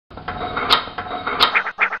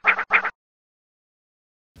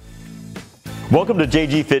Welcome to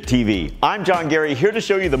JG Fit TV. I'm John Garey, here to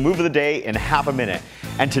show you the move of the day in half a minute.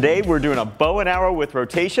 And today we're doing a bow and arrow with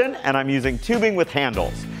rotation, and I'm using tubing with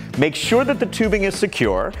handles. Make sure that the tubing is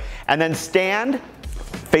secure, and then stand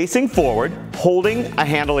facing forward, holding a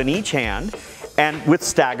handle in each hand, and with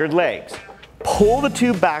staggered legs. Pull the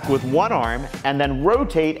tube back with one arm, and then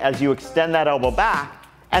rotate as you extend that elbow back,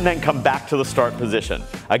 and then come back to the start position.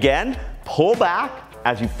 Again, pull back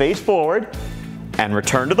as you face forward, and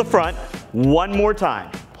return to the front. One more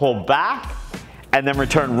time. Pull back, and then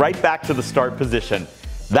return right back to the start position.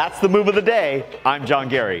 That's the move of the day. I'm John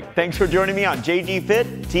Garey. Thanks for joining me on JG Fit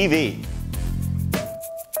TV.